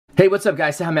Hey, what's up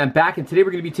guys, cejaman back, and today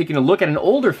we're going to be taking a look at an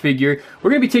older figure.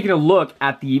 We're going to be taking a look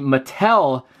at the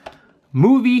Mattel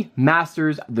Movie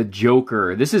Masters the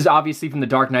Joker. This is obviously from the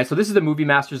Dark Knight, so this is the Movie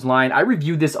Masters line. I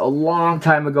reviewed this a long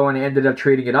time ago and I ended up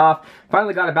trading it off.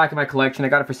 Finally got it back in my collection. I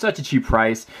got it for such a cheap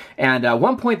price, and at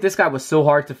one point this guy was so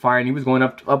hard to find. He was going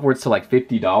upwards to like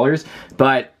 $50,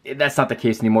 but that's not the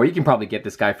case anymore. You can probably get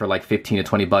this guy for like 15 to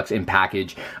 20 bucks in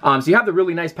package. So you have the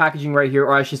really nice packaging right here,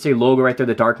 or I should say logo right there,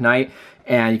 the Dark Knight.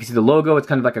 And you can see the logo, it's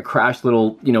kind of like a crashed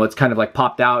little, you know, it's kind of like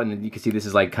popped out, and then you can see this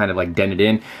is like kind of like dented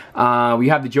in. We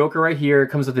have the Joker right here, it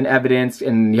comes with an evidence,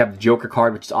 and you have the Joker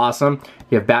card, which is awesome.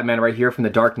 You have Batman right here from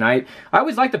the Dark Knight. I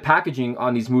always like the packaging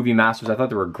on these Movie Masters. I thought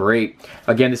they were great.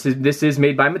 Again, this is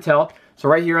made by Mattel. So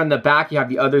right here on the back, you have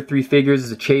the other three figures.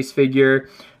 There's a Chase figure,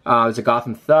 there's a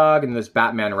Gotham Thug, and there's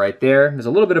Batman right there. There's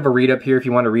a little bit of a read up here. If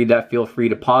you want to read that, feel free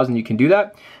to pause and you can do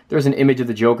that. There's an image of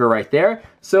the Joker right there.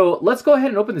 So let's go ahead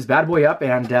and open this bad boy up,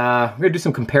 and we're gonna do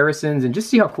some comparisons and just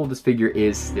see how cool this figure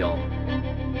is still.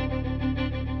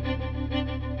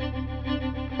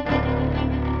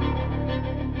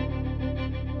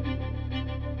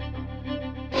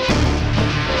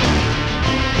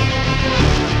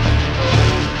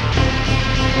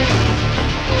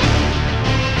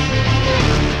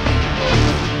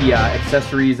 The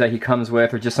accessories that he comes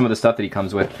with, or just some of the stuff that he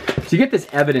comes with. So you get this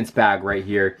evidence bag right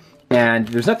here, and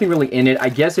there's nothing really in it. I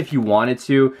guess if you wanted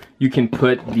to, you can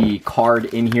put the card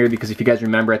in here, because if you guys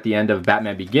remember at the end of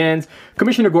Batman Begins,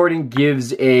 Commissioner Gordon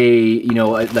gives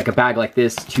like a bag like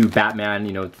this to Batman,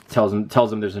 you know, tells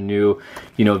him there's a new,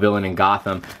 you know, villain in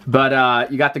Gotham. But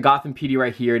you got the Gotham PD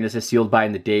right here, and this is sealed by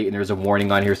in the date, and there's a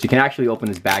warning on here, so you can actually open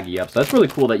this baggie up. So that's really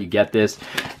cool that you get this.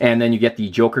 And then you get the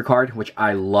Joker card, which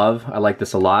I love. I like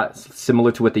this a lot. It's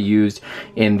similar to what they used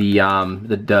in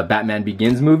the Batman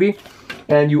Begins movie.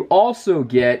 And you also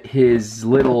get his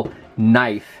little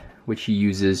knife, which he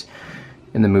uses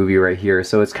in the movie right here.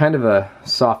 So it's kind of a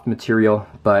soft material,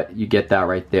 but you get that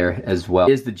right there as well.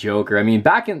 Is the Joker. I mean,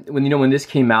 back when this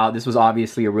came out, this was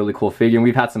obviously a really cool figure, and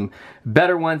we've had some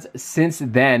better ones since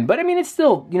then. But I mean, it's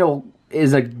still, you know,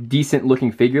 is a decent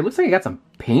looking figure. It looks like it got some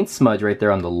paint smudge right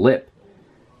there on the lip.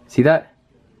 See that?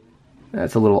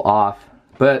 That's a little off.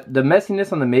 But the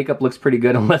messiness on the makeup looks pretty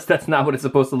good, unless that's not what it's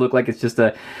supposed to look like. It's just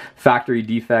a factory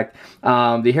defect.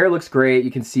 The hair looks great. You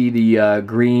can see the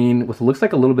green with looks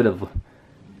like a little bit of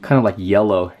kind of like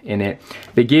yellow in it.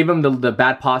 They gave him the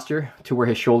bad posture to where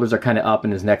his shoulders are kind of up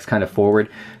and his neck's kind of forward.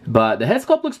 But the head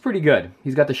sculpt looks pretty good.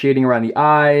 He's got the shading around the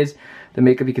eyes. The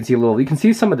makeup, you can see you can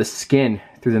see some of the skin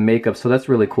through the makeup, so that's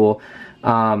really cool.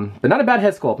 But not a bad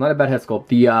head sculpt, not a bad head sculpt.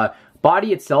 The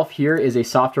body itself here is a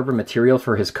soft rubber material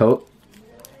for his coat.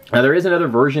 Now there is another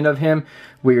version of him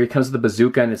where it comes with the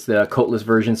bazooka, and it's the coatless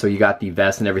version, so you got the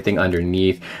vest and everything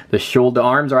underneath. The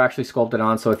arms are actually sculpted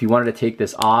on, so if you wanted to take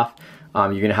this off,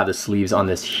 you're gonna have the sleeves on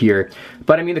this here.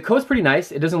 But I mean, the coat's pretty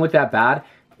nice. It doesn't look that bad.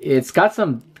 It's got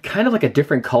some kind of like a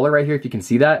different color right here, if you can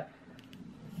see that.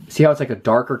 See how it's like a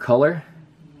darker color?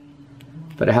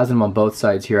 But it has them on both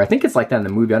sides here. I think it's like that in the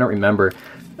movie, I don't remember.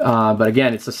 But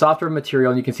again, it's a softer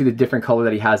material, and you can see the different color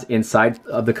that he has inside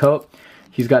of the coat.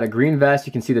 He's got a green vest,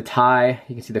 you can see the tie,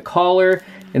 you can see the collar,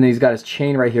 and then he's got his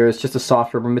chain right here. It's just a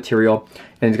soft rubber material,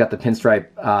 and he's got the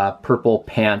pinstripe purple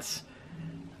pants.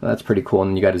 Well, that's pretty cool. And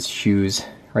then you got his shoes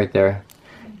right there.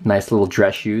 Nice little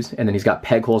dress shoes. And then he's got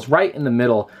peg holes right in the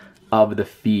middle of the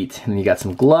feet. And then you got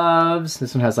some gloves.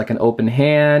 This one has like an open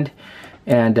hand.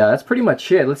 And that's pretty much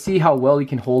it. Let's see how well he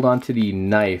can hold on to the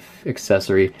knife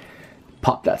accessory.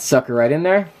 Pop that sucker right in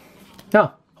there.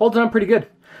 No, holds on pretty good.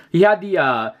 He had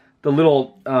the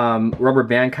little rubber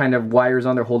band kind of wires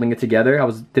on there holding it together.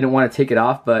 Didn't want to take it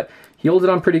off, but he holds it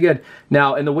on pretty good.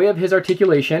 Now, in the way of his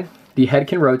articulation, the head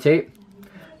can rotate.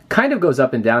 Kind of goes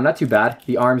up and down, not too bad.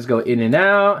 The arms go in and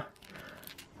out,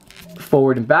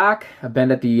 forward and back, a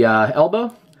bend at the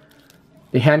elbow.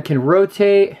 The hand can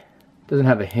rotate, doesn't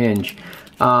have a hinge.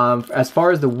 As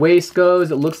far as the waist goes,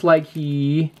 it looks like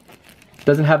he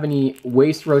doesn't have any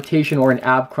waist rotation or an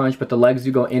ab crunch, but the legs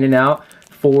do go in and out,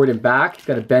 forward and back. He's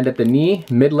got a bend at the knee,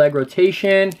 mid-leg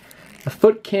rotation. The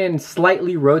foot can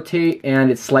slightly rotate, and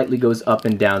it slightly goes up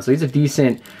and down. So he's a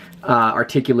decent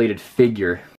articulated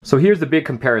figure. So here's the big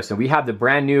comparison. We have the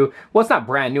brand new, well, it's not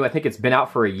brand new, I think it's been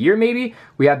out for a year maybe.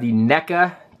 We have the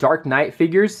NECA Dark Knight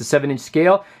figures, the 7-inch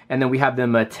scale, and then we have the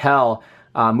Mattel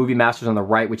Movie Masters on the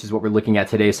right, which is what we're looking at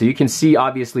today. So you can see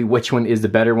obviously which one is the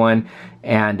better one.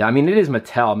 And I mean, it is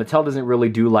Mattel. Mattel doesn't really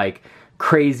do like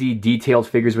crazy detailed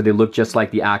figures where they look just like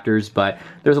the actors, but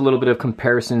there's a little bit of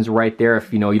comparisons right there.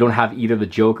 If you know you don't have either of the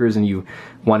Jokers and you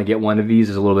want to get one of these,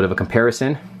 there's a little bit of a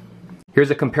comparison. Here's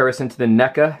a comparison to the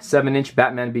NECA 7-inch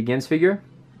Batman Begins figure.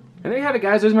 And there you have it,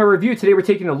 guys. There's my review. Today we're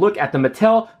taking a look at the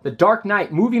Mattel The Dark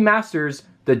Knight Movie Masters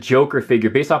The Joker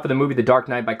figure, based off of the movie The Dark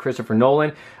Knight by Christopher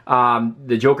Nolan.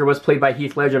 The Joker was played by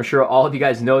Heath Ledger. I'm sure all of you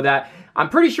guys know that. I'm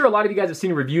pretty sure a lot of you guys have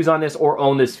seen reviews on this or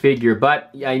own this figure, but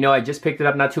yeah, I just picked it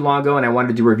up not too long ago and I wanted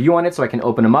to do a review on it so I can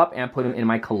open them up and put them in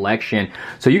my collection.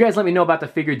 So you guys let me know about the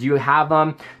figure. Do you have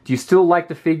them? Do you still like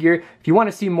the figure? If you want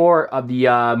to see more of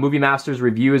the Movie Masters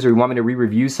reviews or you want me to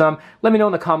re-review some, let me know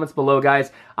in the comments below,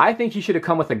 guys. I think he should have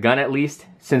come with a gun at least,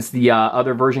 since the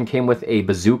other version came with a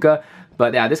bazooka.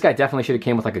 But yeah, this guy definitely should have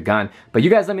came with like a gun. But you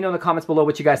guys let me know in the comments below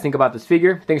what you guys think about this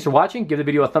figure. Thanks for watching. Give the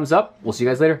video a thumbs up. We'll see you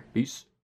guys later. Peace.